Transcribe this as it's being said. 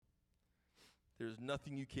There's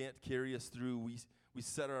nothing you can't carry us through. We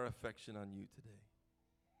set our affection on you today.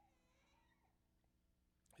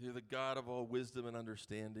 You're the God of all wisdom and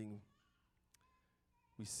understanding.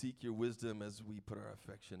 We seek your wisdom as we put our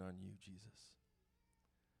affection on you, Jesus.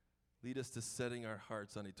 Lead us to setting our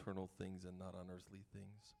hearts on eternal things and not on earthly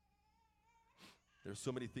things. There's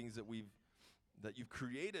so many things that you've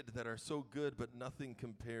created that are so good, but nothing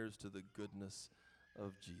compares to the goodness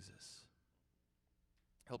of Jesus.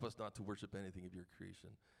 Help us not to worship anything of your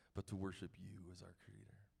creation, but to worship you as our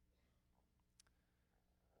Creator.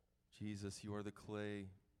 Jesus, you are the clay.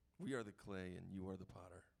 We are the clay, and you are the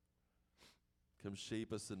potter. Come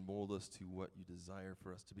shape us and mold us to what you desire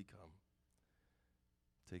for us to become.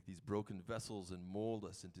 Take these broken vessels and mold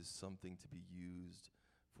us into something to be used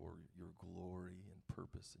for your glory and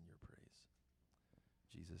purpose and your praise.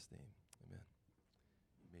 In Jesus' name, amen.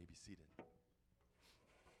 You may be seated.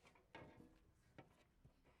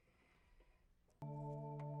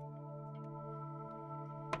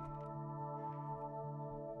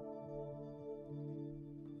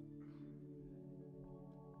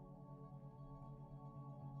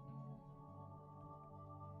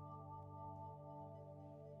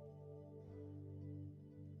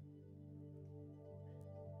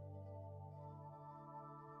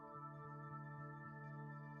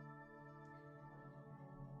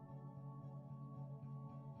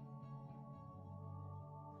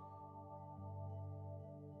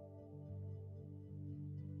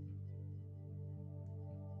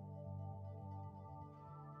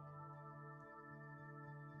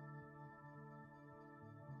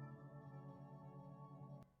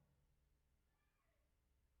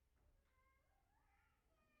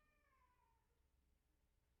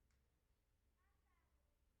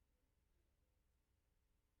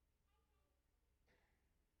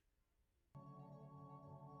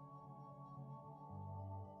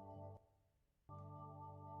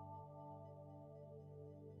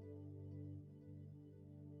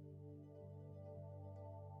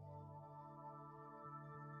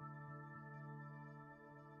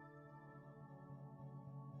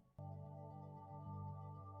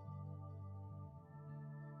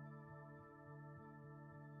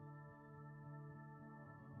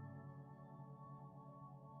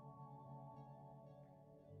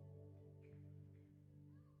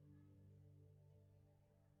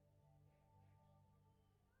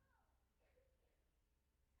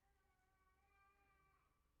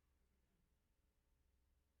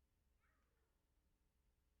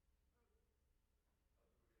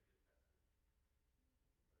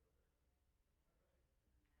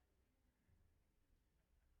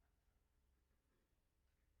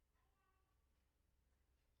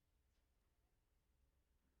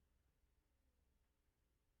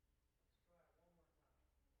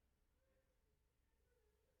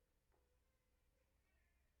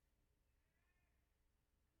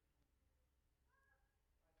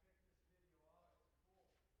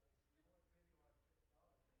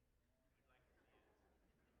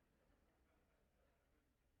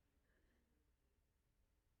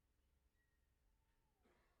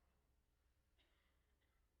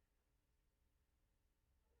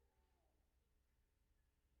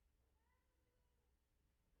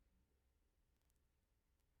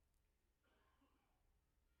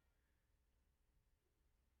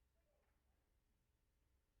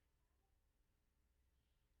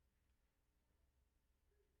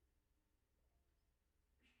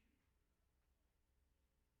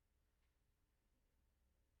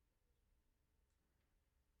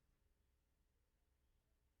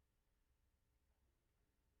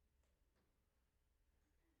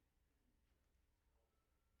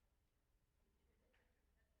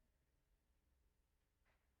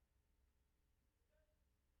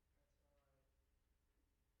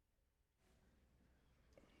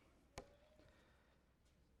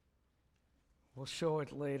 We'll show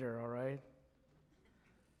it later, all right?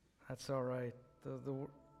 That's all right.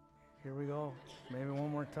 Here we go. Maybe one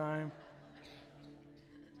more time.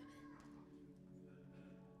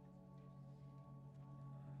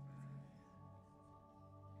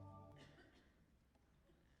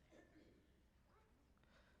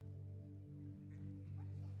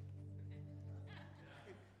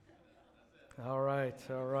 All right,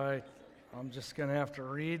 all right. I'm just going to have to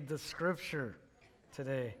read the scripture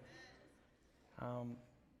today.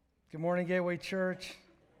 Good morning, Gateway Church.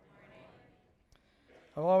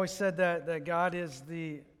 I've always said that God is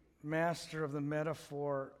the master of the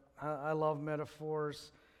metaphor. I love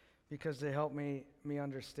metaphors because they help me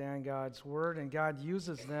understand God's word, and God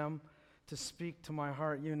uses them to speak to my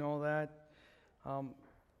heart. You know that.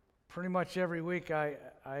 Pretty much every week I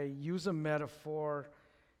use a metaphor,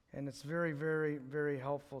 And it's very, very, very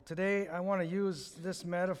helpful. Today, I want to use this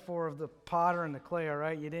metaphor of the potter and the clay, all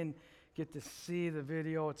right? You didn't get to see the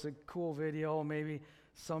video. It's a cool video. Maybe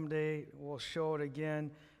someday we'll show it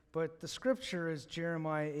again. But the scripture is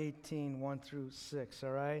Jeremiah 18, 1 through 6,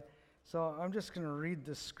 all right? So I'm just going to read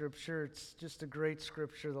this scripture. It's just a great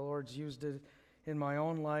scripture. The Lord's used it in my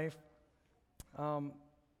own life.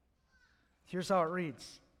 Here's how it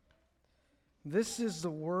reads. This is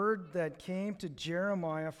the word that came to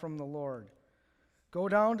Jeremiah from the Lord. Go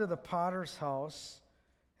down to the potter's house,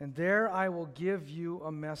 and there I will give you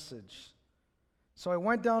a message. So I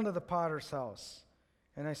went down to the potter's house,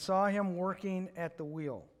 and I saw him working at the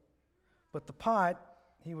wheel. But the pot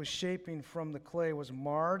he was shaping from the clay was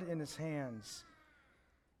marred in his hands.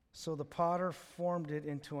 So the potter formed it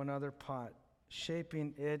into another pot,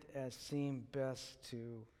 shaping it as seemed best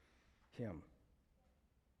to him.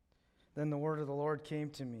 Then the word of the Lord came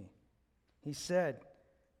to me. He said,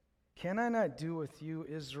 Can I not do with you,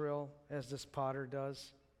 Israel, as this potter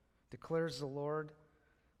does? Declares the Lord.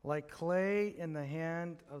 Like clay in the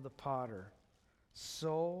hand of the potter,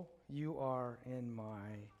 so you are in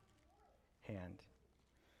my hand.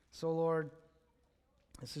 So, Lord,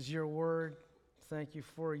 this is your word. Thank you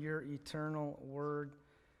for your eternal word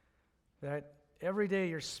that every day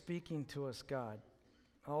you're speaking to us, God.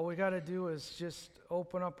 All we got to do is just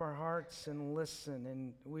open up our hearts and listen,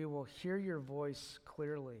 and we will hear your voice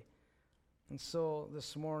clearly. And so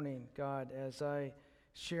this morning, God, as I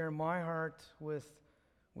share my heart with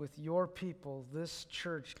your people, this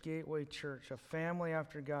church, Gateway Church, a family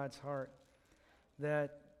after God's heart,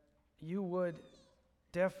 that you would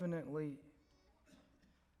definitely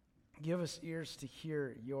give us ears to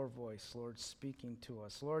hear your voice, Lord, speaking to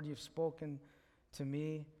us. Lord, you've spoken to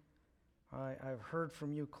me. I've heard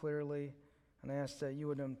from you clearly, and I ask that you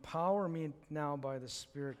would empower me now by the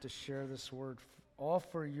Spirit to share this word, all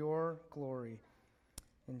for your glory.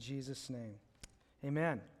 In Jesus' name,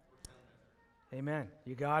 amen. Amen.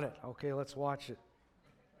 You got it. Okay, let's watch it.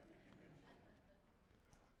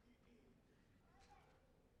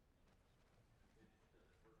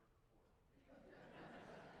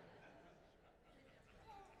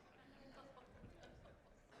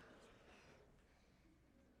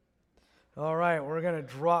 All right, we're going to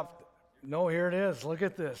drop. No, here it is. Look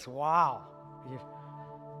at this. Wow.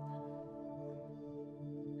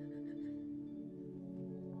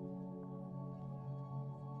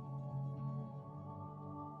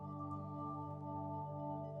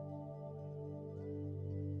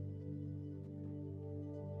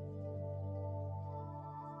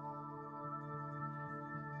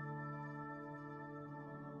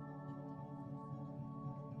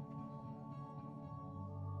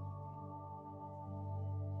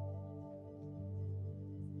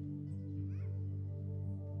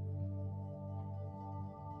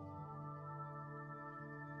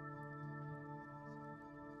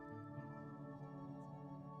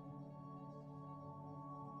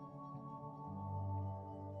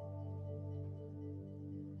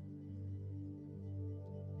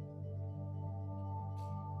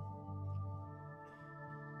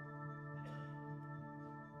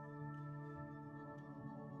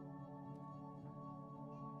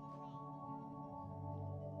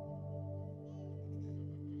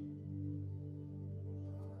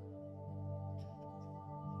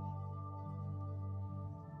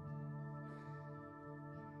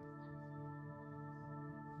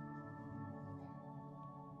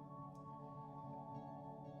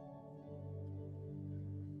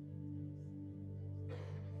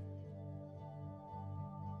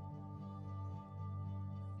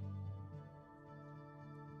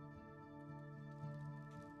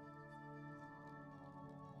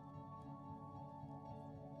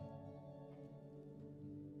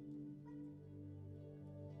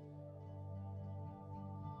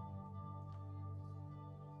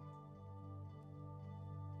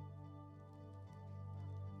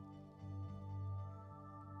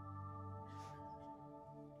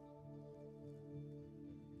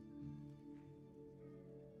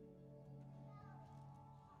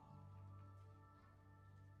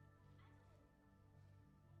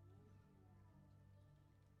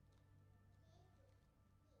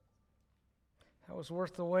 That was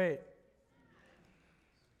worth the wait.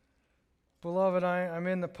 Beloved, I'm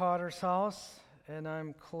in the potter's house, and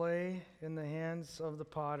I'm clay in the hands of the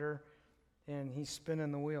potter, and he's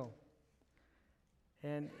spinning the wheel.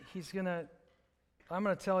 And I'm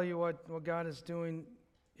going to tell you what God is doing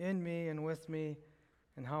in me and with me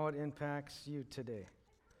and how it impacts you today.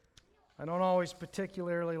 I don't always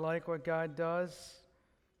particularly like what God does,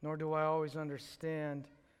 nor do I always understand,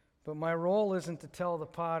 but my role isn't to tell the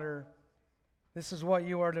potter This is what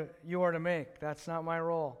you are to make. That's not my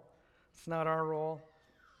role. It's not our role.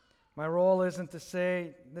 My role isn't to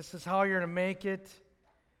say, this is how you're to make it.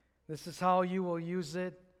 This is how you will use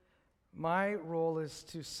it. My role is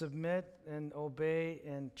to submit and obey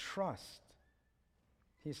and trust.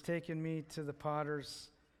 He's taken me to the potter's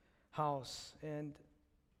house. And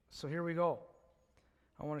so here we go.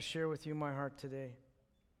 I want to share with you my heart today.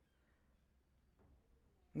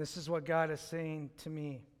 And this is what God is saying to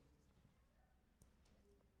me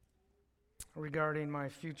regarding my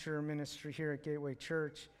future ministry here at Gateway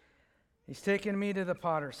Church. He's taken me to the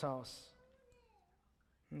potter's house.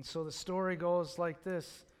 And so the story goes like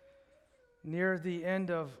this. Near the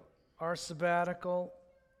end of our sabbatical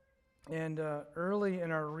and early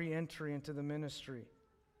in our re-entry into the ministry,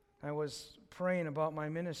 I was praying about my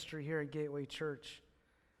ministry here at Gateway Church.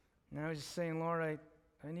 And I was just saying, Lord,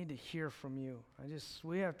 I need to hear from you.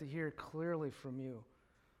 We have to hear clearly from you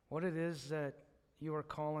what it is that you are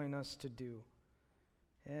calling us to do.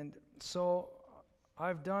 And so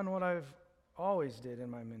I've done what I've always did in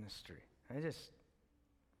my ministry. I just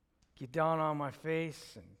get down on my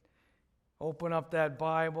face and open up that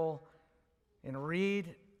Bible and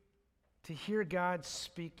read to hear God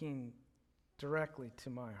speaking directly to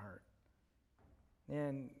my heart.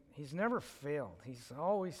 And He's never failed. He's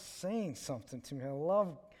always saying something to me.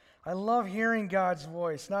 I love hearing God's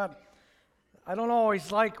voice. I don't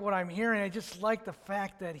always like what I'm hearing. I just like the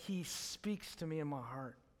fact that He speaks to me in my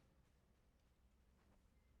heart.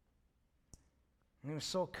 And He was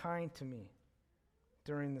so kind to me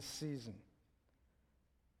during this season.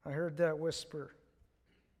 I heard that whisper.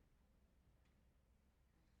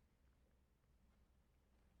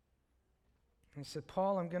 He said,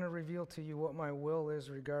 Paul, I'm going to reveal to you what my will is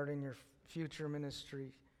regarding your future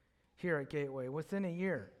ministry here at Gateway within a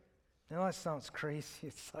year. Now that sounds crazy.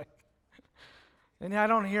 It's like, and I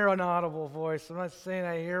don't hear an audible voice. I'm not saying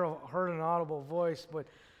I heard an audible voice, but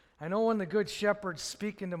I know when the Good Shepherd's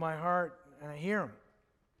speaking to my heart, and I hear Him.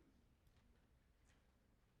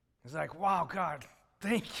 It's like, wow, God,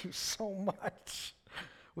 thank you so much.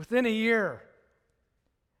 Within a year,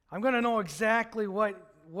 I'm going to know exactly what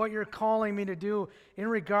you're calling me to do in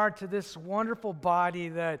regard to this wonderful body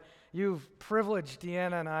that you've privileged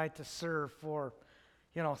Deanna and I to serve for,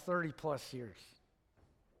 30 plus years.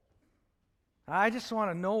 I just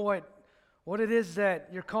want to know what it is that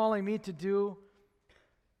you're calling me to do.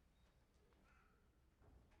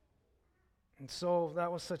 And so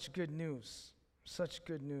that was such good news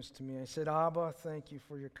to me. I said, Abba, thank you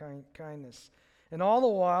for your kindness. And all the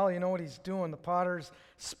while, you know what he's doing? The potter's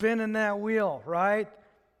spinning that wheel, right?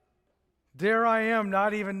 There I am,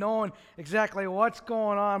 not even knowing exactly what's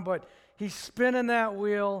going on, but he's spinning that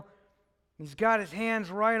wheel. He's got his hands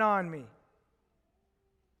right on me.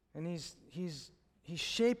 And he's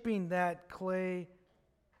shaping that clay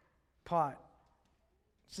pot.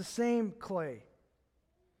 It's the same clay.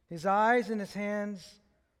 His eyes and his hands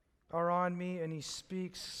are on me, and he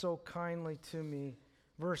speaks so kindly to me.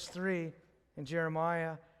 Verse 3 in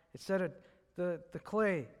Jeremiah, it said the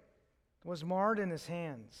clay was marred in his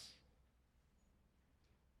hands.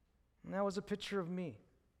 And that was a picture of me.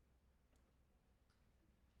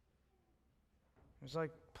 It was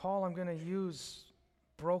like, Paul, I'm going to use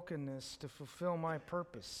brokenness to fulfill my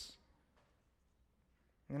purpose.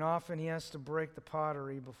 And often he has to break the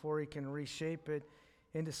pottery before he can reshape it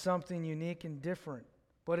into something unique and different.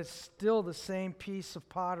 But it's still the same piece of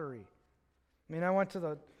pottery. I mean, I went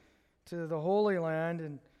to the Holy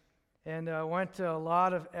Land and went to a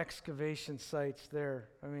lot of excavation sites there.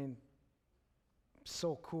 I mean,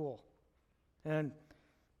 so cool. And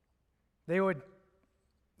they would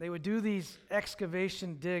do these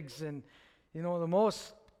excavation digs, and the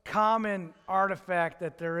most common artifact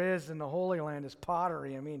that there is in the Holy Land is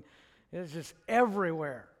pottery. I mean, it's just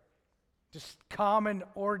everywhere. Just common,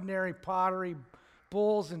 ordinary pottery,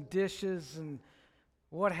 bowls and dishes and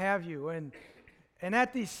what have you. And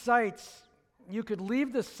at these sites, you could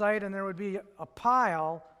leave the site and there would be a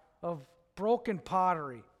pile of broken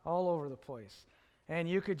pottery all over the place. And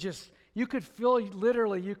you could fill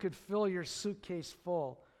your suitcase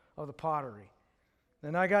full of the pottery.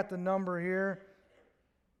 And I got the number here,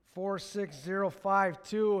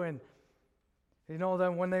 46052, and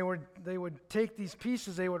then when they would take these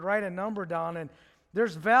pieces, they would write a number down, and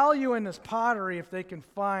there's value in this pottery if they can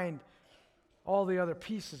find all the other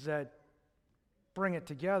pieces that bring it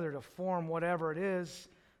together to form whatever it is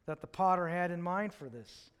that the potter had in mind for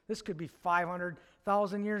this. This could be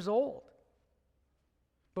 500,000 years old.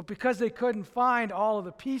 But because they couldn't find all of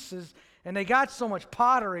the pieces, and they got so much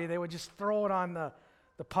pottery, they would just throw it on the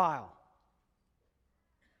pile.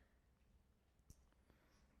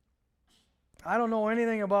 I don't know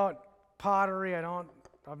anything about pottery.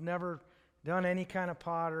 I've never done any kind of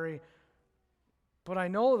pottery. But I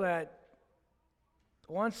know that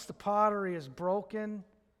once the pottery is broken,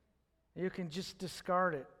 you can just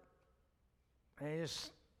discard it. And you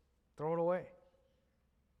just throw it away.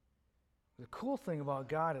 The cool thing about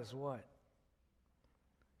God is what?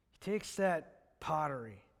 He takes that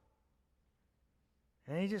pottery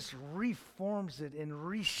and He just reforms it and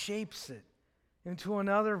reshapes it into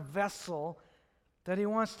another vessel that He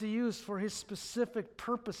wants to use for His specific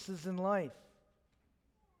purposes in life.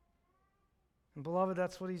 And beloved,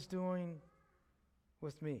 that's what He's doing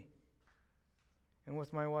with me and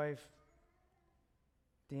with my wife,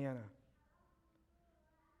 Deanna.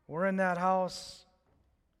 We're in that house,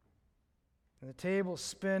 and the table's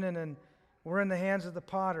spinning, and we're in the hands of the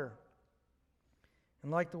potter.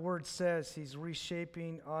 And like the word says, He's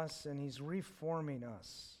reshaping us and He's reforming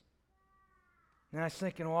us. And I was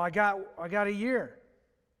thinking, well, I got a year.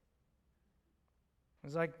 I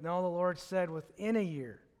was like, no, the Lord said within a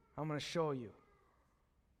year, I'm going to show you.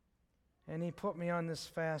 And He put me on this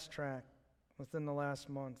fast track within the last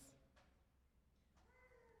month.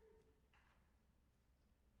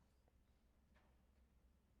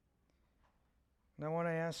 And I want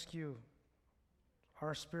to ask you,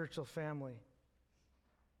 our spiritual family,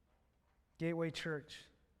 Gateway Church,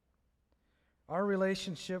 our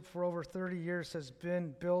relationship for over 30 years has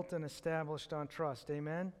been built and established on trust.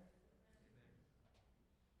 Amen?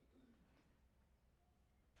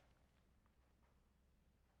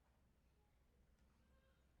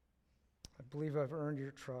 I believe I've earned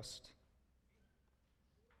your trust.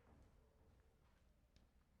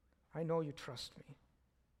 I know you trust me.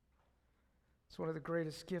 It's one of the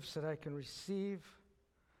greatest gifts that I can receive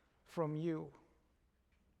from you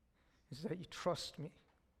is that you trust me.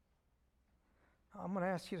 I'm going to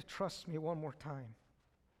ask you to trust me one more time.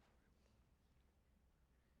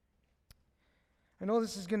 I know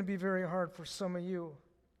this is going to be very hard for some of you,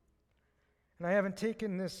 and I haven't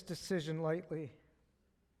taken this decision lightly.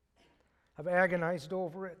 I've agonized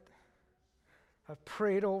over it. I've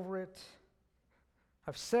prayed over it.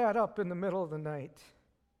 I've sat up in the middle of the night.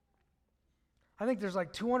 I think there's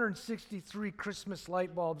like 263 Christmas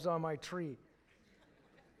light bulbs on my tree.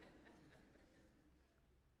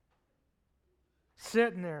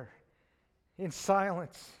 Sitting there in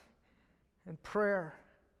silence and prayer.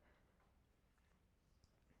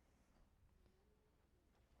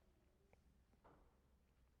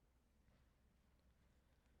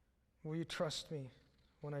 Will you trust me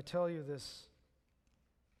when I tell you this?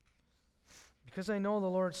 Because I know the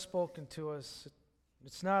Lord's spoken to us.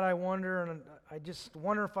 It's not I wonder, and I just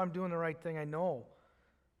wonder if I'm doing the right thing. I know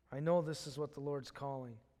this is what the Lord's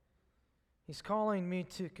calling. He's calling me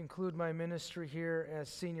to conclude my ministry here as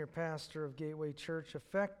senior pastor of Gateway Church,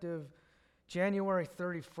 effective January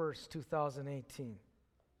 31st, 2018.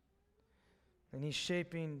 And He's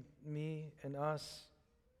shaping me and us.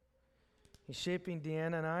 He's shaping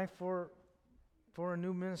Deanna and I for a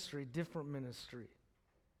new ministry, different ministry.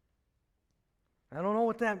 I don't know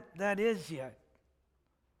what that is yet.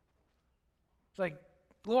 It's like,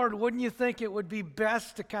 Lord, wouldn't you think it would be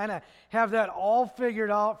best to kind of have that all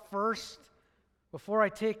figured out first before I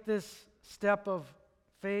take this step of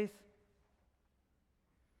faith?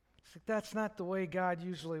 It's like, that's not the way God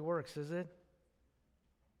usually works, is it?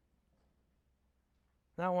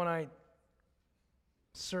 Not when I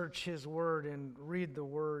search His Word and read the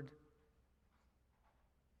Word.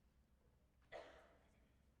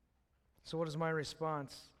 So what is my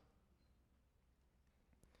response?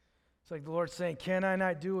 It's like the Lord saying, can I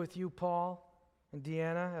not do with you, Paul and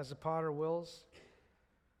Deanna, as the potter wills?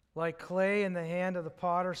 Like clay in the hand of the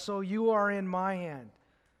potter, so you are in my hand.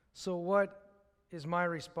 So what is my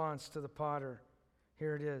response to the potter?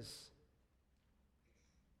 Here it is.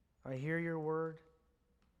 I hear your word.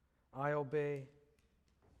 I obey.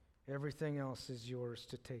 Everything else is yours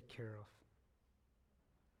to take care of.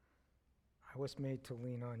 I was made to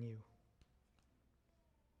lean on you.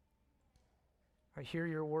 I hear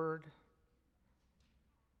your word.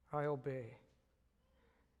 I obey.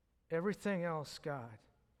 Everything else, God,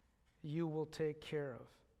 you will take care of.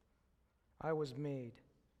 I was made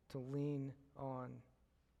to lean on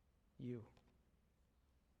you.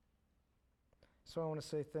 So I want to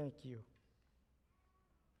say thank you.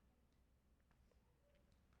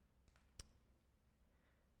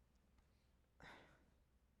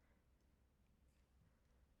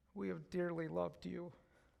 We have dearly loved you,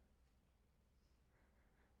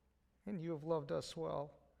 and you have loved us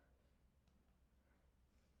well.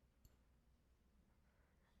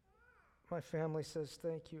 My family says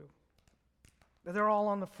thank you. They're all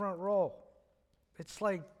on the front row. It's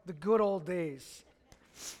like the good old days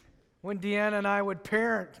when Deanna and I would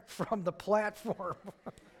parent from the platform.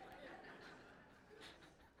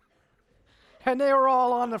 And they were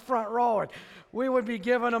all on the front row. And we would be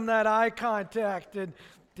giving them that eye contact. And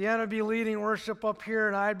Deanna would be leading worship up here,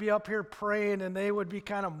 and I'd be up here praying, and they would be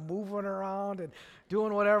kind of moving around and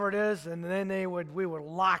doing whatever it is. And then we would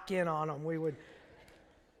lock in on them.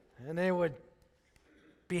 And they would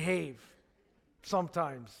behave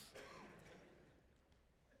sometimes.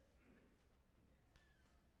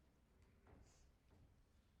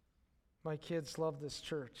 My kids love this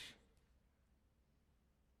church.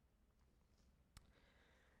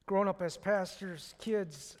 Growing up as pastors'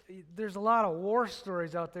 kids, there's a lot of war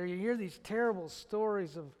stories out there. You hear these terrible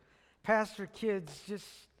stories of pastor kids just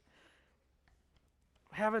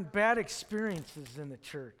having bad experiences in the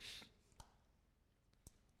church.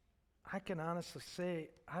 I can honestly say,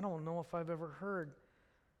 I don't know if I've ever heard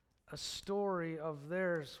a story of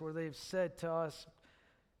theirs where they've said to us,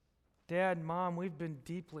 Dad, Mom, we've been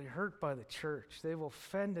deeply hurt by the church. They've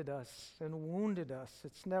offended us and wounded us.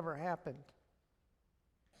 It's never happened.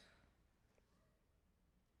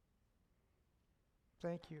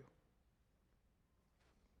 Thank you.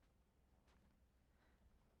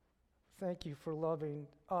 Thank you for loving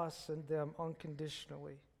us and them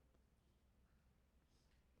unconditionally.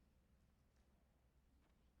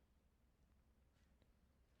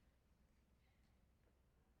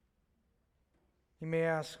 You may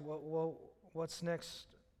ask, what's next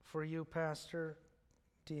for you, Pastor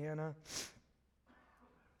Deanna?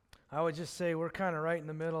 I would just say we're kind of right in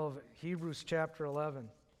the middle of Hebrews chapter 11.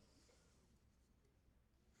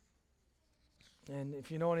 And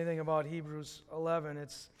if you know anything about Hebrews 11,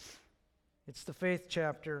 it's the faith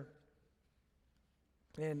chapter.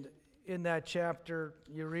 And in that chapter,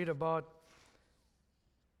 you read about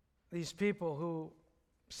these people who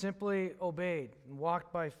simply obeyed and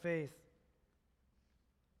walked by faith.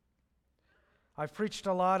 I've preached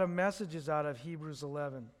a lot of messages out of Hebrews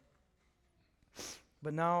 11.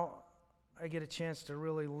 But now I get a chance to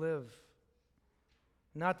really live.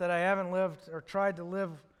 Not that I haven't lived or tried to live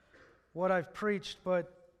what I've preached,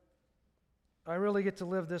 but I really get to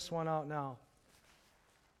live this one out now.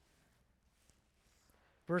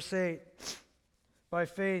 Verse 8, by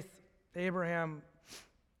faith, Abraham,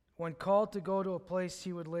 when called to go to a place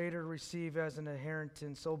he would later receive as an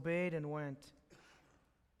inheritance, obeyed and went,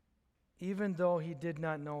 even though he did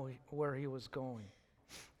not know where he was going.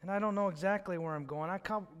 And I don't know exactly where I'm going. I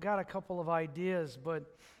got a couple of ideas, but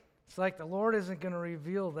it's like the Lord isn't going to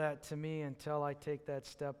reveal that to me until I take that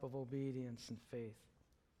step of obedience and faith.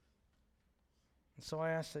 And so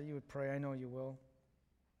I ask that you would pray. I know you will.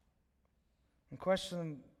 The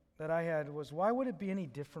question that I had was, why would it be any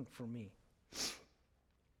different for me?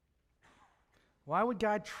 Why would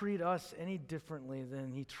God treat us any differently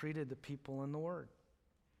than he treated the people in the Word?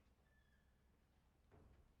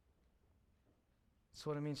 That's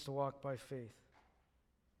what it means to walk by faith.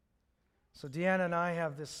 So Deanna and I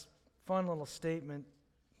have this fun little statement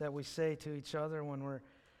that we say to each other when we're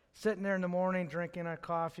sitting there in the morning, drinking our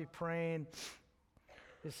coffee, praying,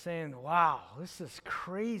 just saying, wow, this is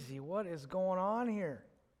crazy. What is going on here?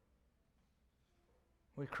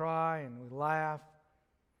 We cry and we laugh.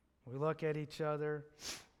 We look at each other,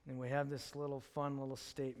 and we have this fun little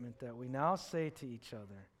statement that we now say to each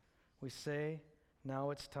other. We say,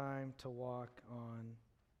 now it's time to walk on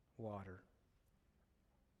water.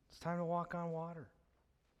 It's time to walk on water.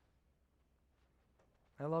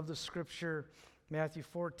 I love the scripture, Matthew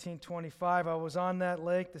 14:25. I was on that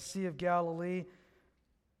lake, the Sea of Galilee.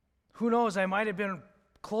 Who knows, I might have been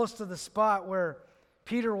close to the spot where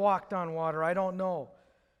Peter walked on water. I don't know.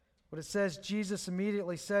 But it says, Jesus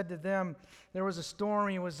immediately said to them, there was a storm.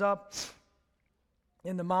 He was up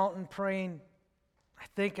in the mountain praying. I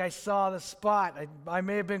think I saw the spot. I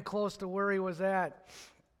may have been close to where he was at.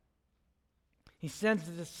 He sends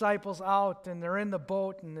the disciples out, and they're in the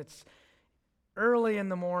boat, and it's early in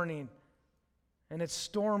the morning, and it's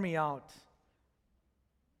stormy out.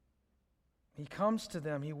 He comes to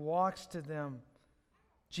them. He walks to them.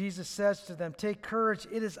 Jesus says to them, take courage.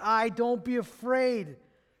 It is I. Don't be afraid.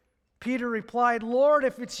 Peter replied, Lord,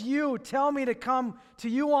 if it's you, tell me to come to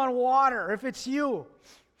you on water. If it's you,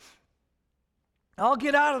 I'll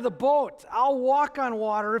get out of the boat. I'll walk on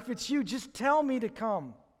water. If it's you, just tell me to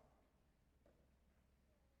come.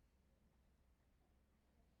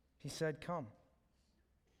 He said, come.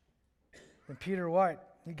 And Peter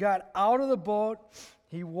what? He got out of the boat,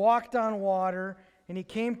 he walked on water, and he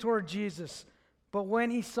came toward Jesus. But when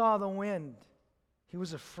he saw the wind, he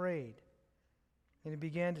was afraid, and he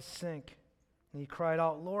began to sink. And he cried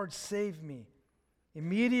out, Lord, save me.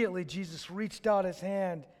 Immediately, Jesus reached out his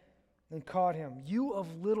hand and caught him. "You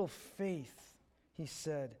of little faith," he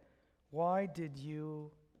said, "why did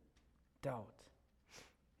you doubt?"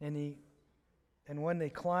 And when they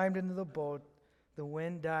climbed into the boat, the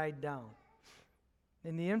wind died down.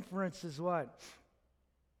 And the inference is what?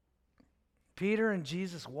 Peter and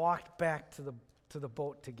Jesus walked back to the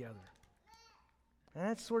boat together. And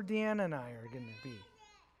that's where Deanna and I are going to be.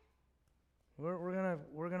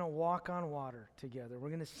 We're gonna walk on water together.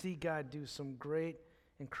 We're gonna see God do some great,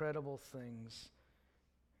 incredible things,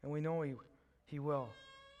 and we know He will.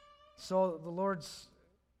 So the Lord's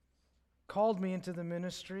called me into the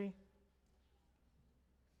ministry.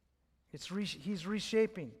 He's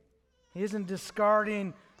reshaping. He isn't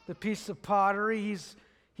discarding the piece of pottery.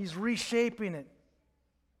 He's reshaping it.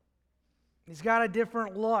 He's got a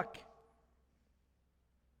different look.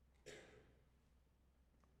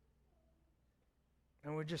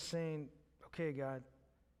 And we're just saying, okay, God,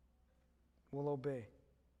 we'll obey.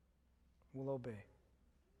 We'll obey.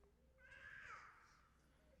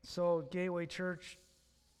 So, Gateway Church,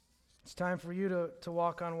 it's time for you to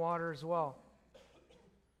walk on water as well.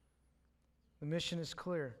 The mission is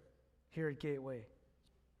clear here at Gateway.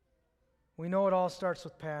 We know it all starts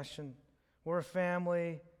with passion. We're a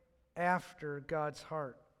family after God's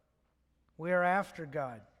heart. We are after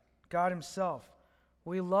God, God Himself.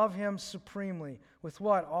 We love Him supremely. With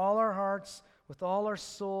what? All our hearts, with all our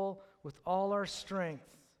soul, with all our strength.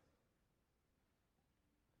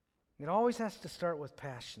 It always has to start with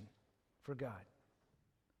passion for God.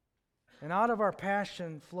 And out of our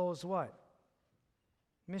passion flows what?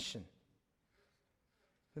 Mission.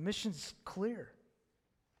 The mission's clear.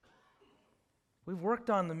 We've worked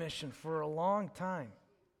on the mission for a long time.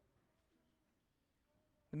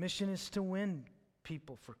 The mission is to win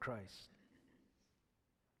people for Christ.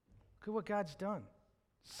 Look at what God's done.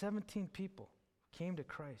 17 people came to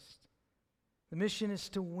Christ. The mission is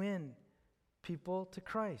to win people to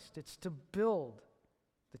Christ. It's to build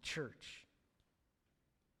the church.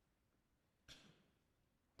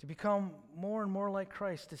 To become more and more like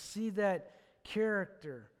Christ. To see that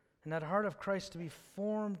character and that heart of Christ to be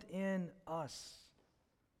formed in us.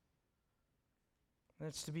 And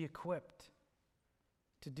it's to be equipped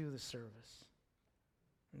to do the service.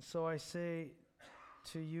 And so I say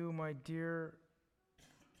to you, my dear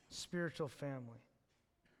spiritual family,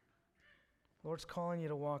 Lord's calling you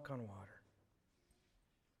to walk on water.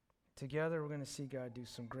 Together we're going to see God do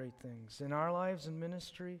some great things in our lives, in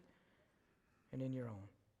ministry, and in your own.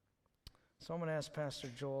 So I'm going to ask Pastor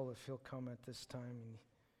Joel if he'll come at this time, and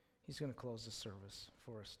he's going to close the service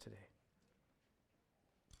for us today.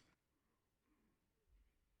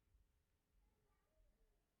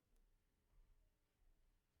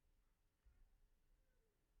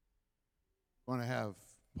 I want to have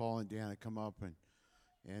Paul and Deanna come up,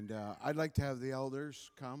 and I'd like to have the elders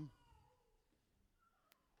come,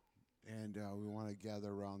 and we want to gather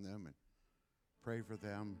around them and pray for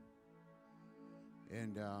them.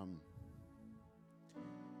 And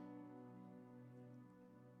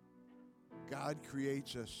God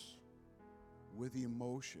creates us with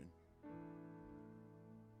emotion,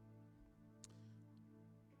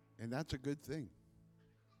 and that's a good thing.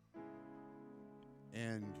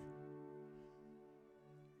 And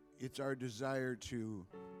it's our desire to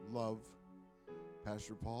love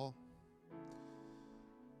Pastor Paul.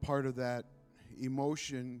 Part of that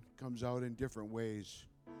emotion comes out in different ways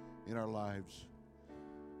in our lives.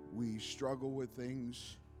 We struggle with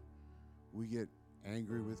things. We get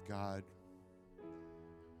angry with God.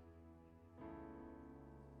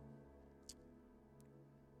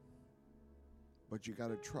 But you got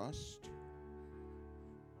to trust.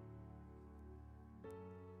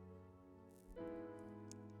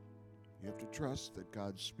 You have to trust that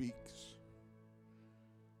God speaks.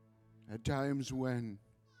 At times when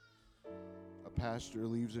a pastor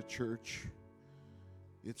leaves a church,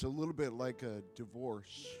 it's a little bit like a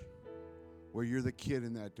divorce, where you're the kid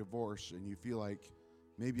in that divorce and you feel like,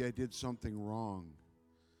 maybe I did something wrong.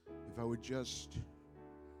 If I would just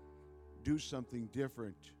do something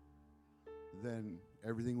different, then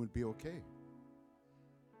everything would be okay.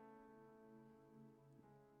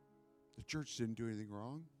 The church didn't do anything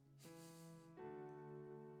wrong.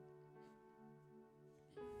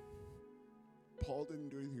 Paul didn't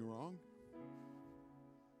do anything wrong.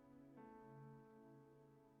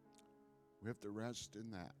 We have to rest in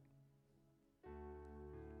that.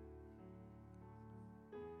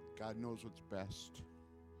 God knows what's best.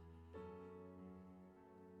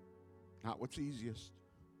 Not what's easiest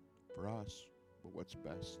for us, but what's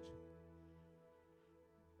best.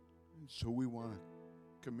 And so we want to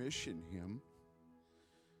commission him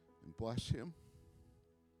and bless him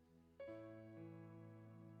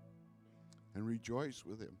and rejoice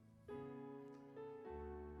with him.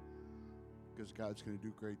 Because God's going to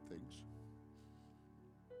do great things.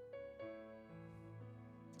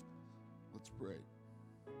 Let's pray.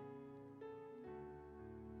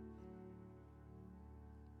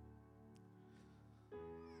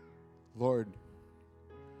 Lord,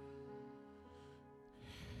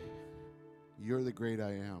 you're the great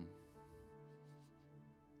I am.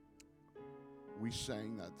 We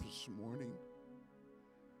sang that this morning.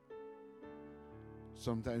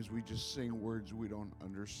 Sometimes we just sing words we don't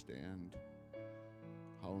understand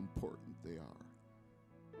how important they are.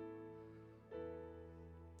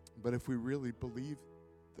 But if we really believe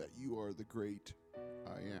that you are the great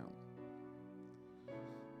I am,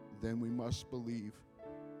 then we must believe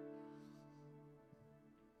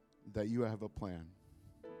that you have a plan.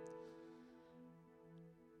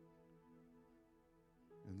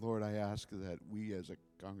 And Lord, I ask that we as a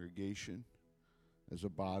congregation, as a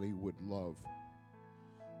body, would love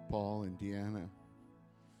Paul and Deanna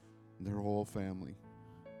and their whole family.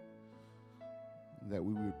 That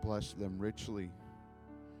we would bless them richly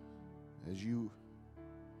as you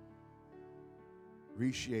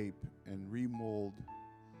reshape and remold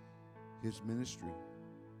his ministry.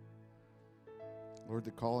 Lord,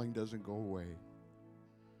 the calling doesn't go away.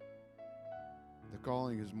 The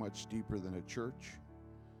calling is much deeper than a church.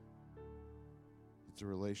 It's a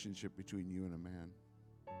relationship between you and a man.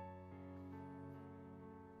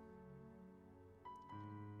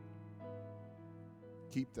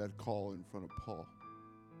 Keep that call in front of Paul.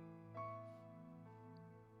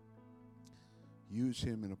 Use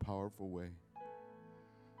him in a powerful way.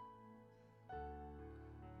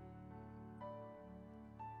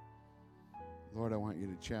 Lord, I want you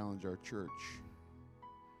to challenge our church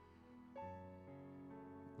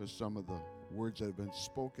with some of the words that have been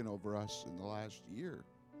spoken over us in the last year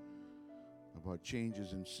about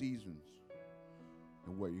changes in seasons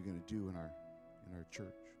and what you're going to do in our church.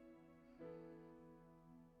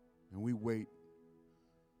 And we wait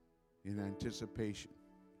in anticipation.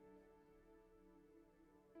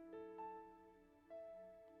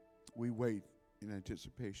 We wait in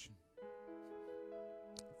anticipation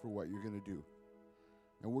for what you're going to do.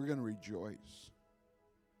 And we're going to rejoice,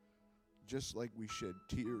 just like we shed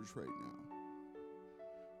tears right now.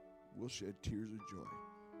 We'll shed tears of joy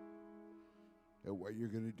at what you're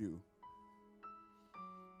going to do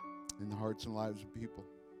in the hearts and lives of people.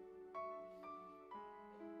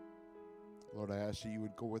 Lord, I ask that you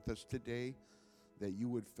would go with us today, that you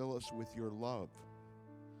would fill us with your love,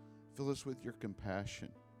 fill us with your compassion.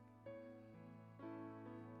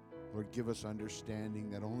 Lord, give us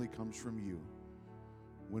understanding that only comes from you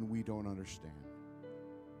when we don't understand.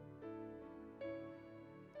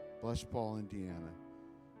 Bless Paul and Deanna.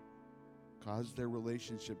 Cause their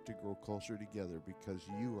relationship to grow closer together because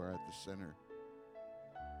you are at the center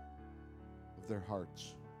of their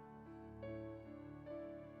hearts.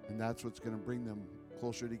 And that's what's going to bring them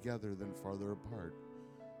closer together than farther apart,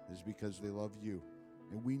 is because they love you.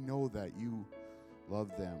 And we know that you love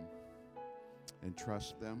them and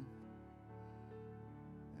trust them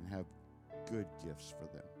and have good gifts for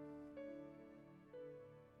them.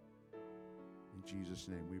 In Jesus'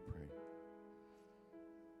 name we pray.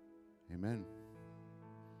 Amen.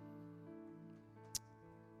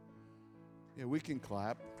 Yeah, we can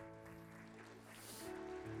clap.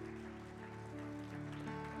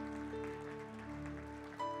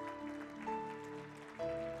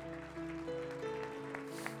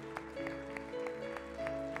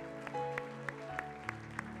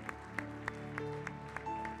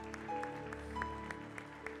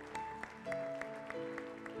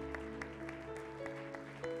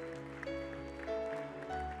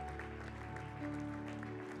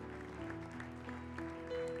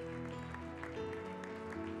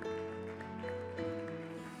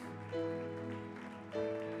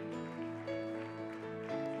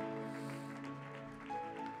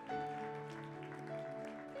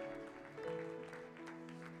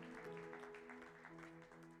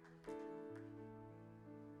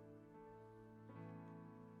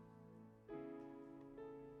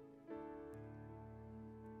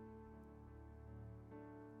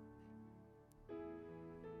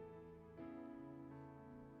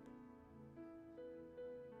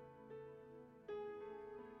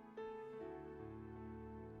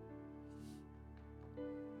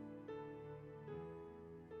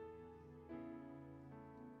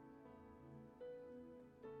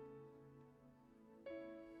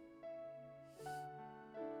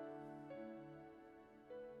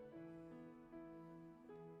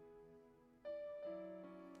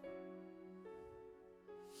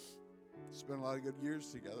 Spent a lot of good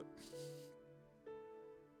years together.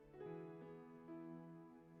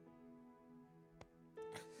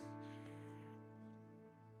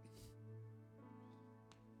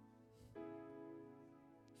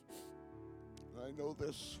 I know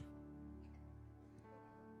this.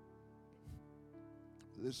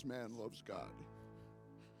 This man loves God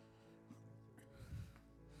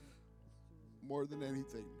more than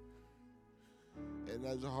anything. And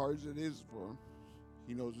as hard as it is for him,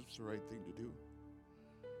 he knows it's the right thing to do.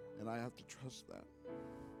 And I have to trust that.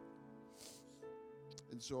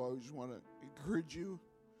 And so I just want to encourage you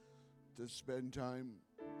to spend time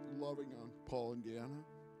loving on Paul and Deanna.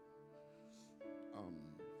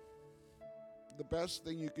 The best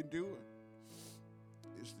thing you can do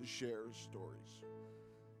is to share stories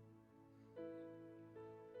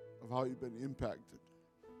of how you've been impacted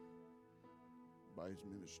by his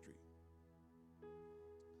ministry.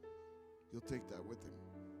 You'll take that with him.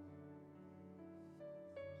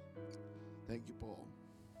 Thank you, Paul.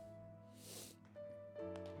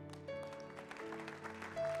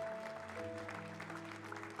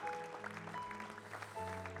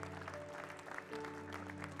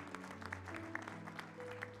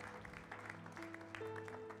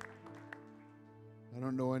 I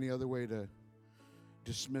don't know any other way to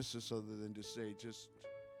dismiss this other than to say, just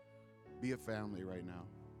be a family right now.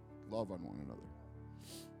 Love on one another.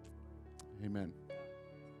 Amen.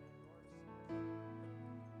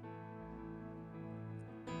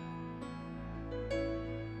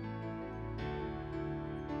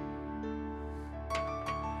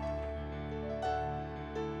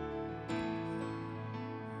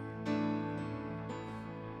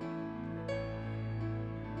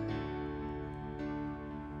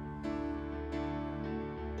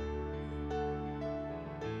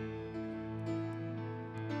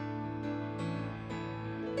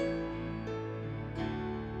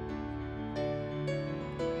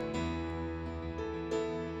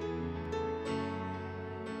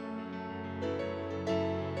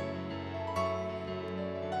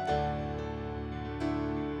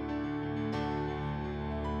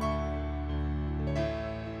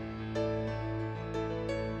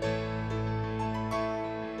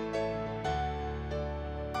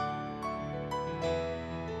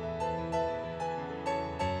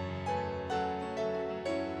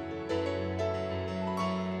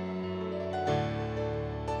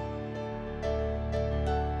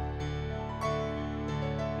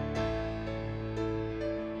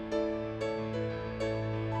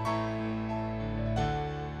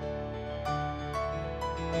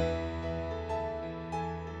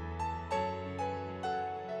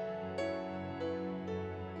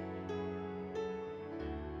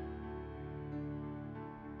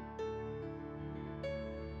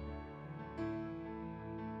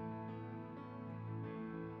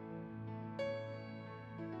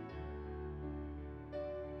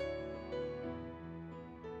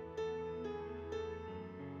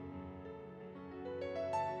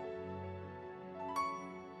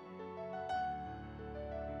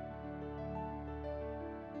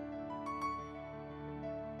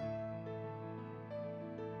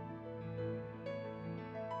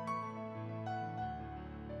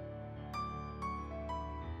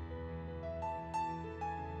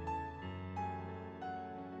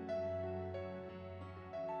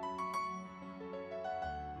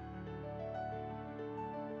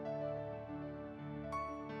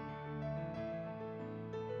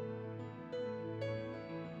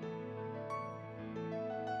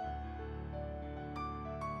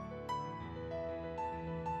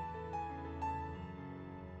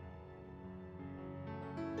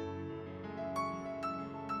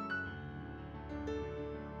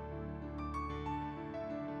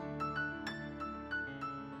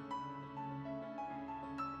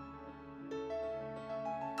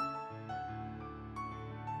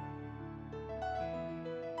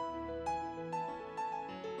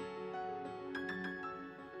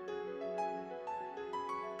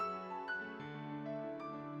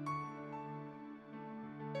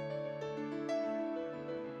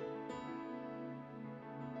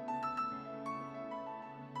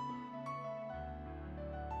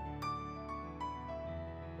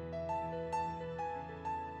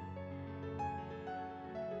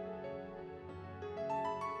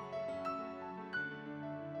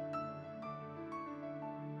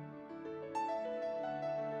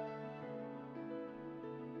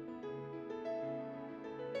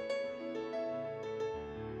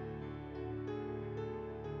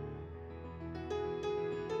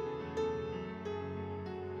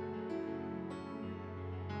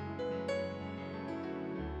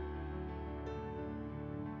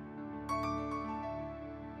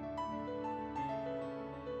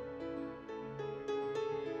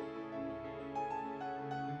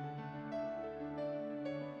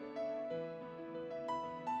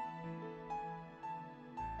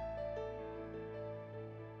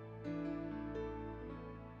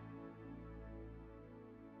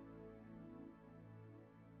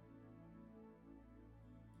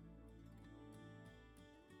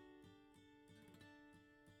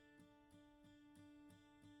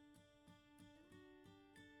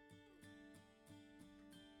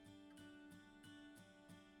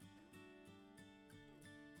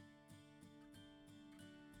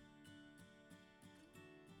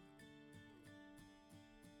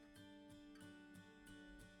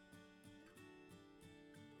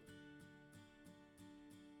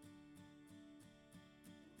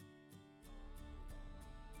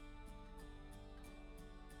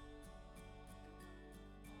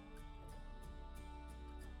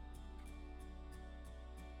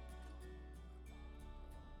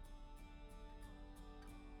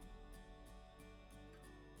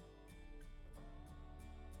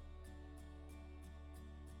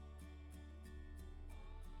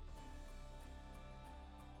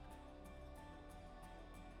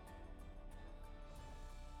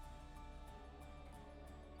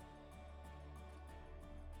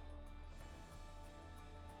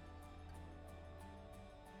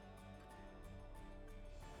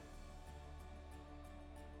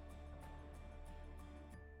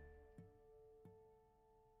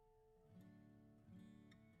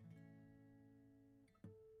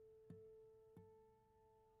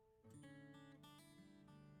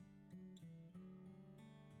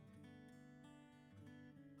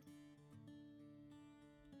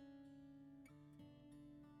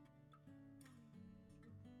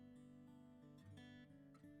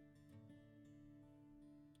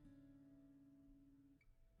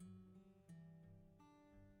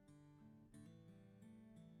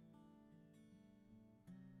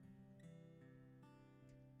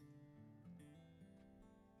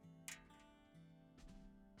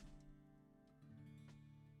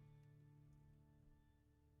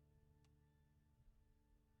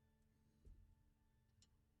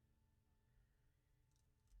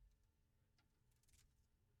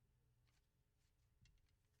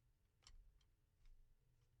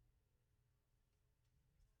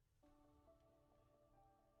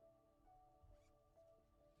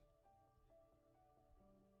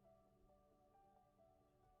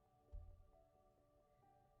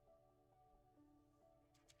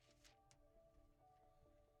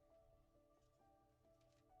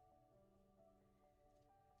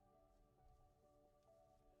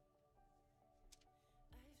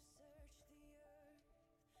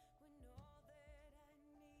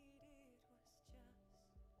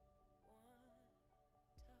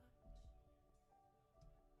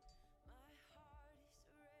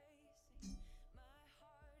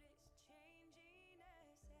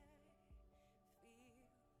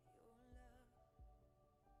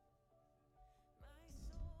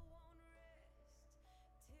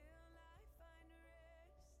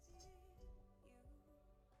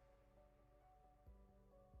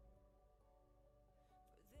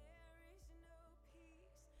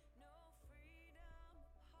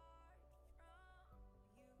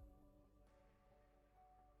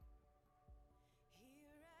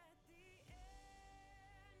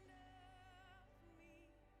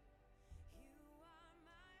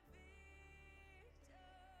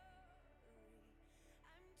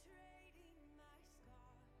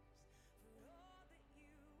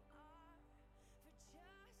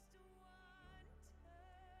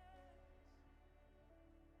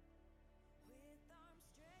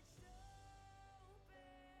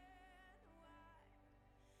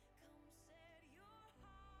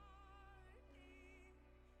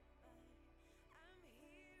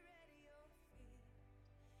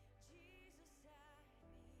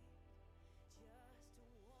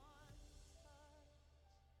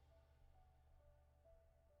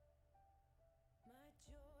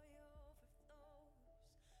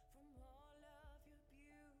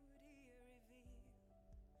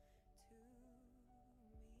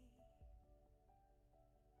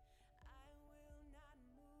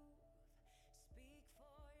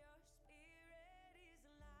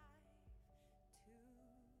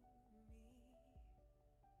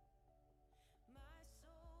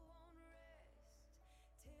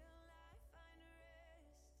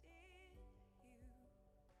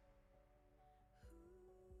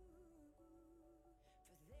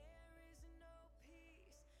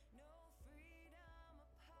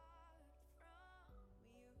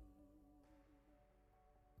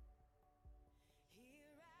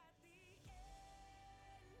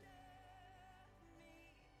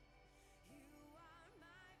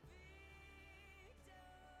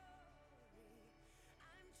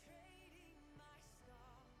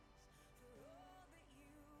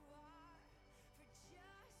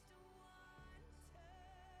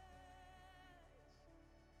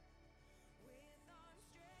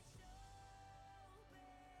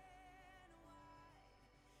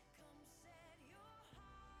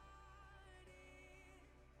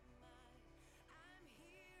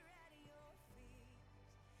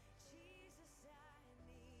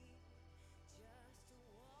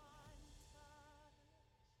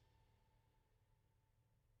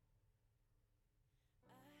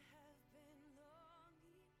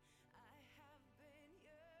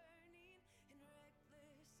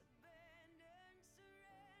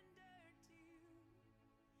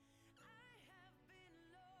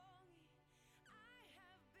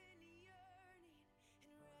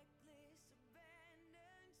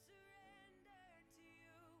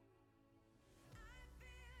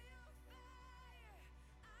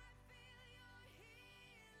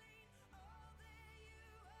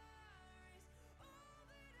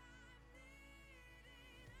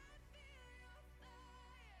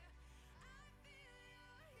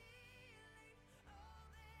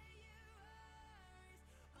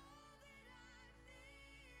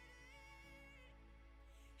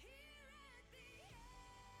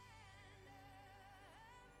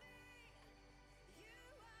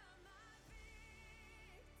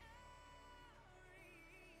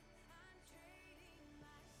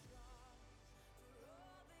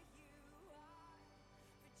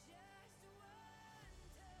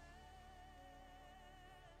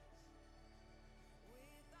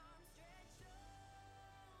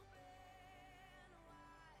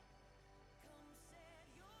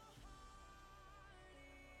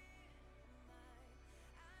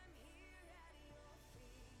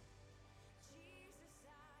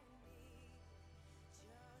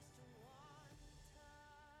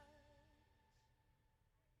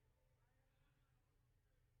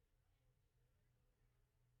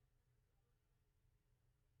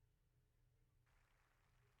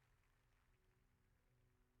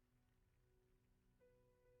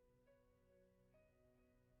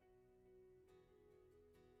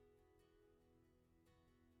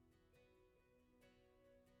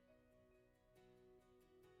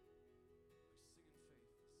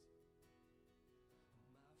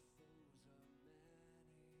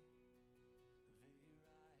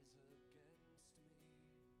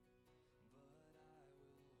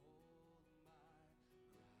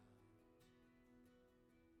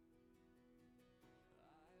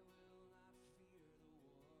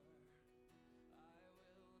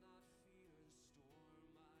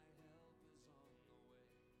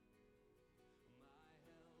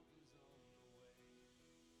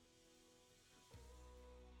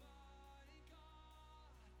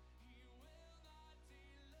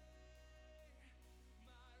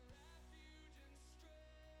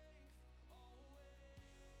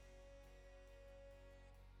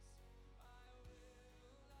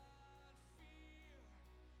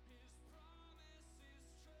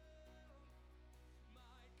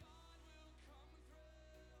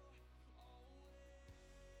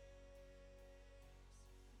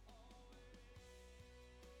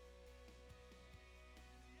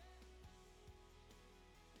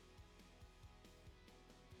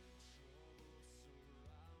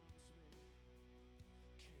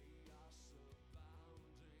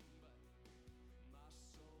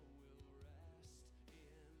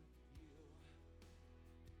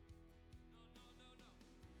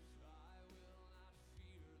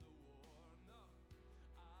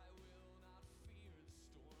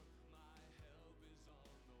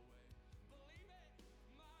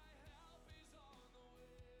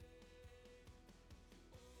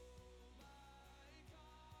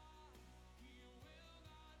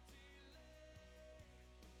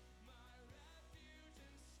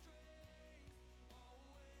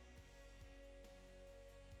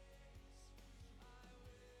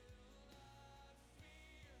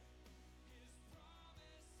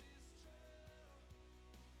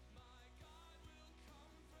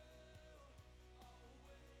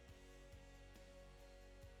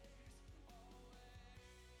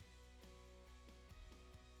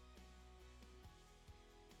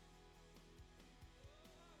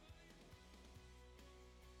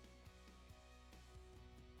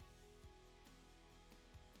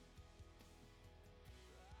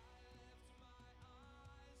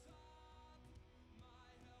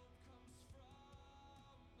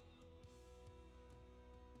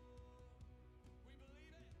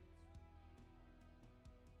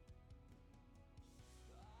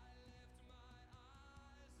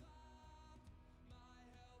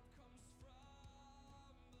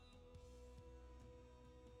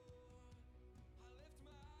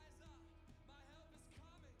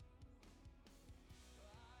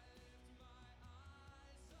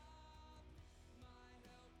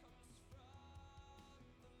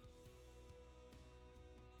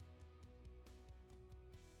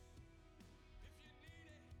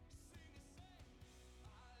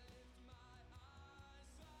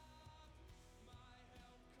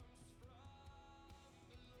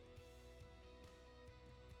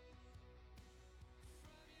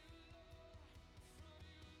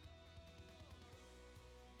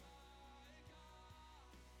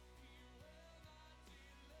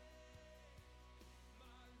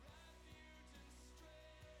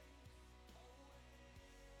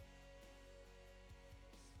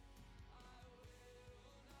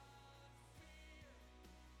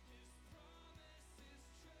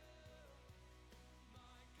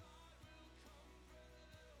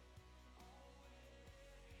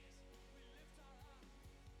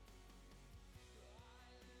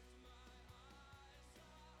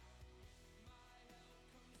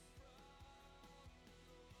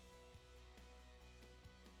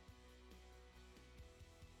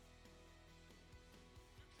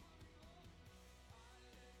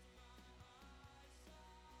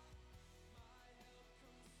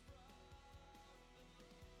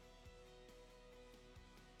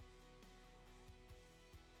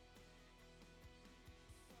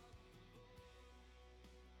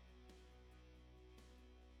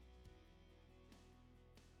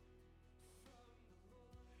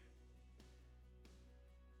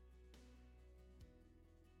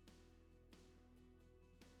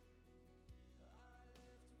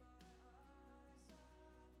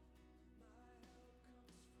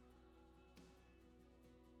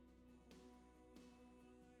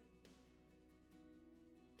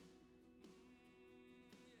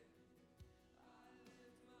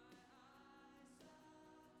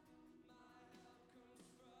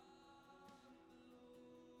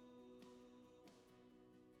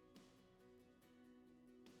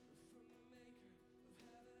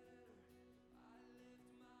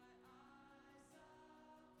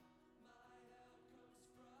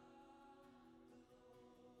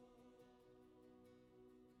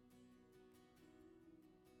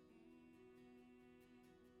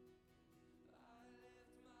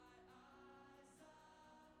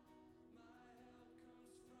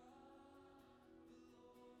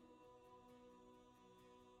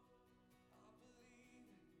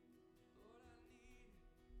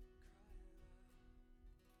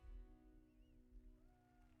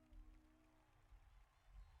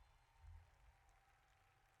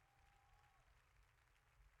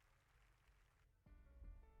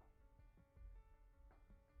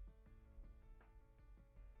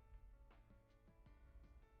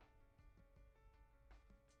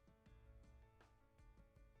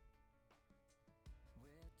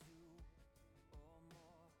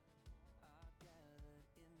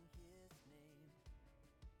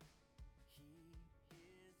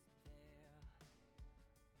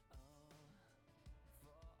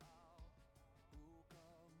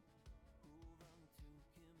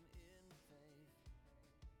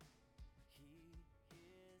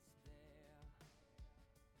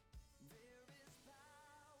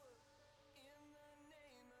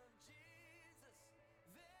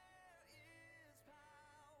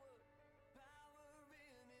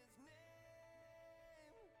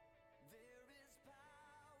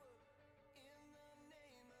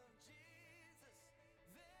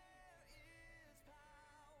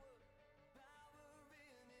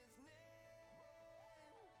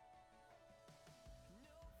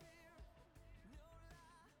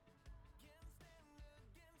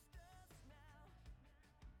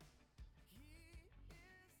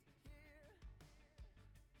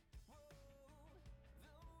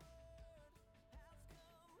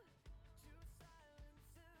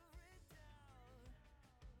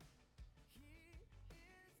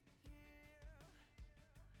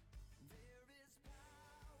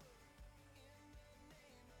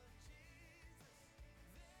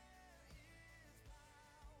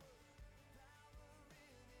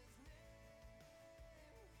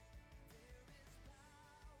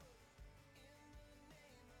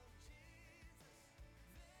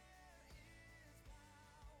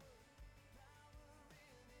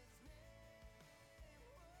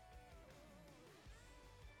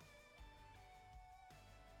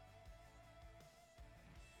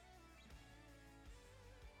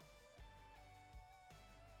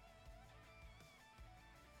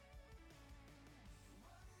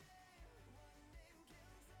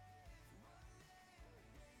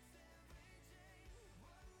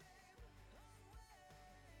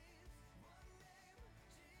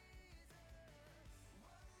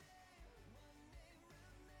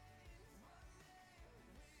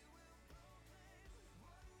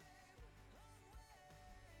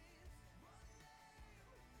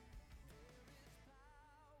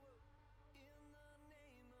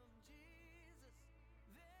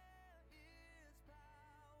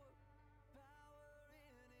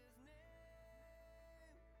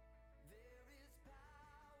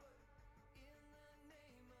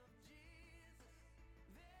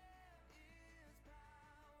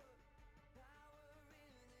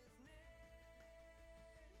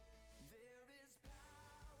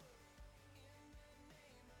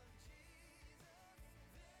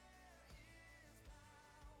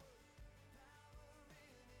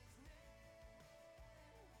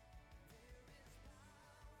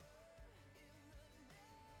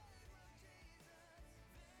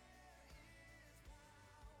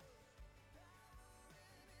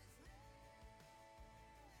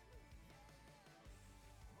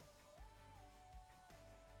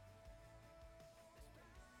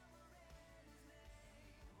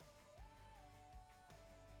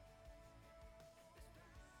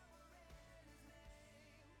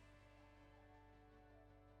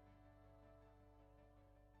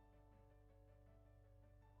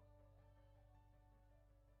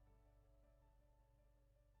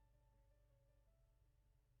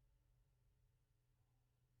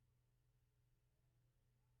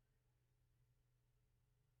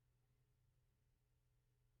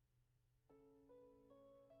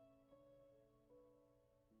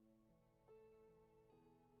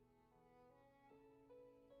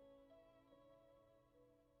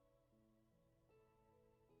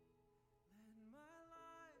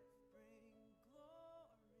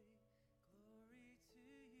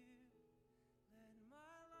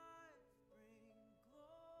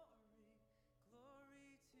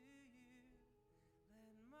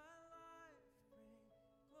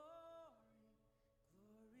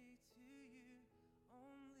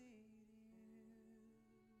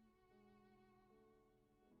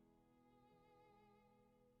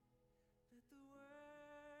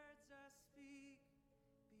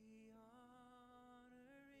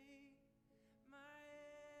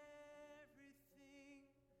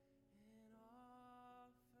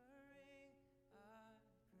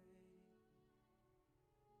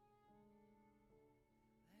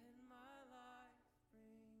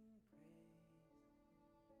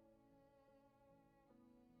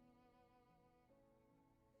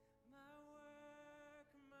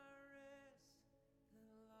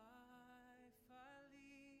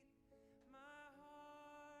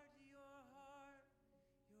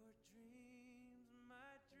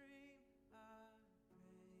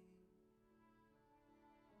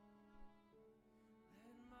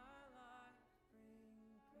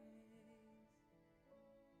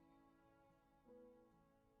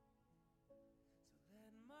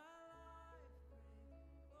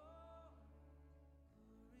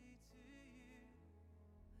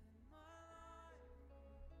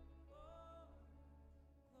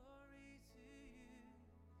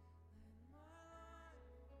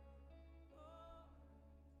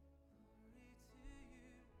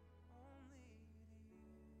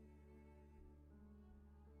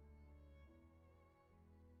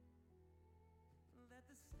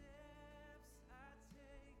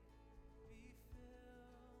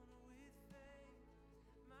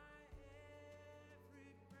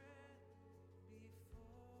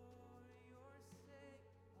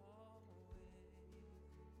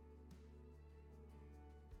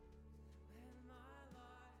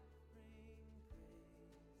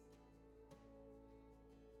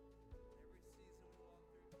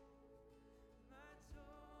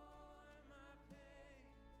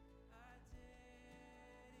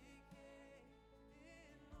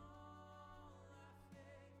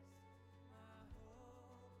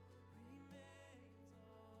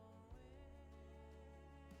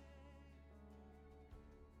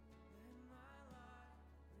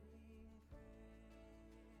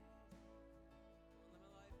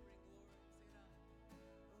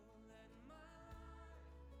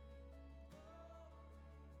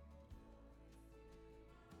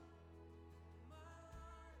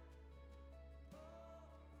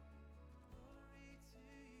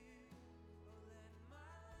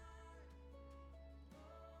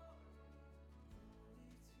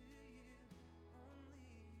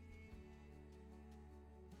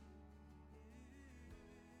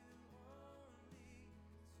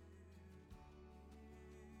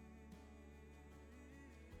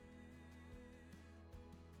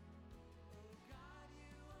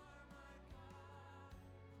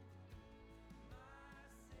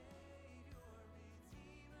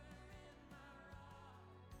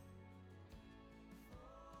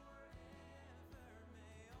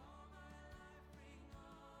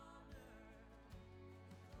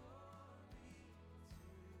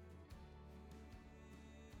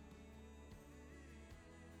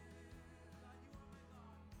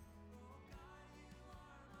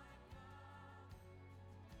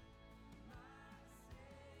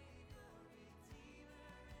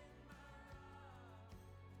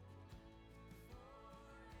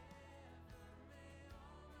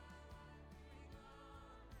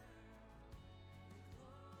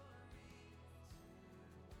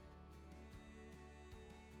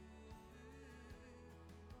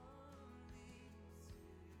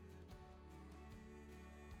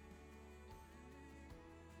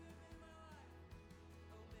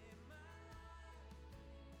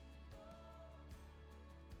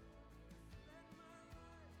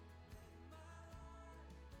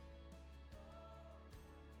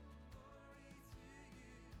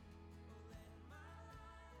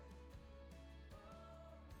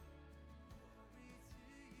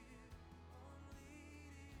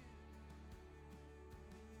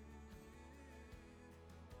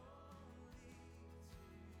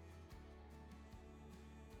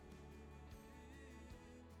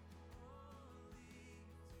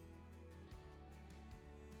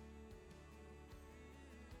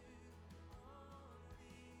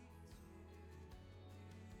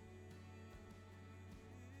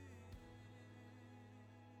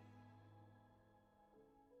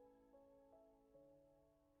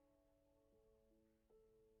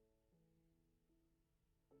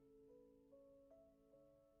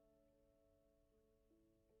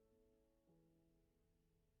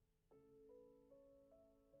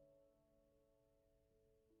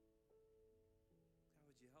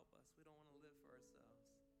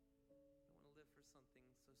 something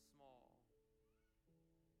so small.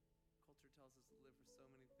 Culture tells us to live for so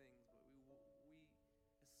many things, but we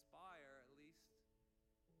aspire at least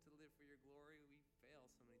to live for your glory. We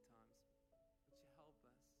fail so many times. Would you help us?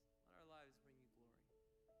 Let our lives bring you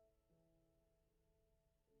glory.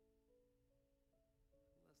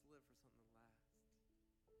 Let's live for something that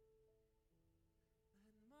lasts.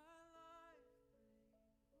 Let my life bring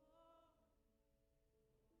glory to you.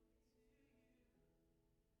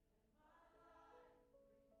 Let my life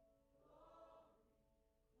bring glory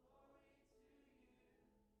to you.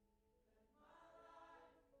 Let my life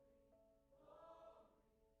bring glory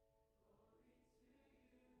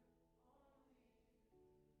to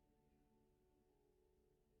you, only you.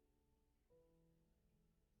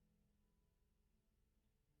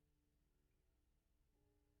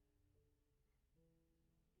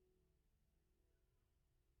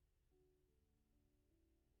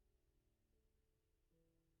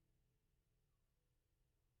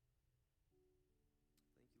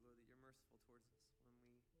 Thank you, Lord, that you're merciful towards us when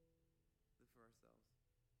we live for ourselves.